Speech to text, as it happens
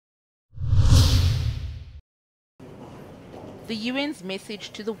The UN's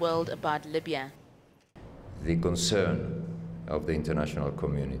message to the world about Libya. The concern of the international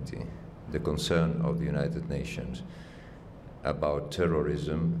community, the concern of the United Nations about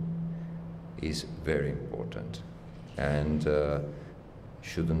terrorism is very important and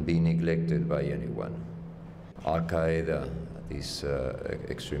shouldn't be neglected by anyone. Al-Qaeda, these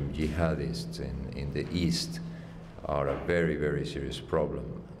extreme jihadists in the East, are a very, very serious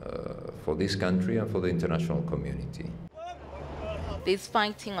problem for this country and for the international community. There's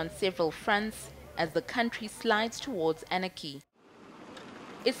fighting on several fronts as the country slides towards anarchy.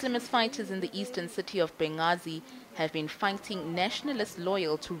 Islamist fighters in the eastern city of Benghazi have been fighting nationalists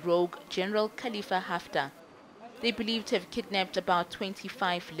loyal to rogue General Khalifa Haftar. They believed to have kidnapped about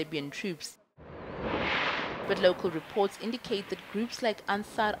 25 Libyan troops. But local reports indicate that groups like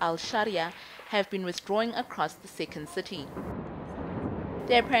Ansar al-Sharia have been withdrawing across the second city.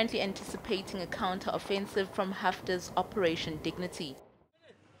 They're apparently anticipating a counter-offensive from Haftar's Operation Dignity.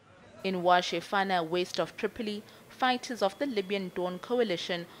 In Washefana, west of Tripoli, fighters of the Libyan Dawn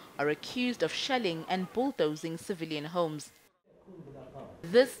Coalition are accused of shelling and bulldozing civilian homes.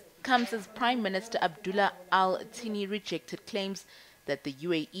 This comes as Prime Minister Abdullah al-Thani rejected claims that the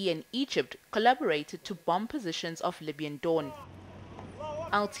UAE and Egypt collaborated to bomb positions of Libyan Dawn.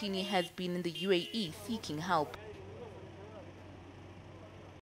 Al-Thani has been in the UAE seeking help.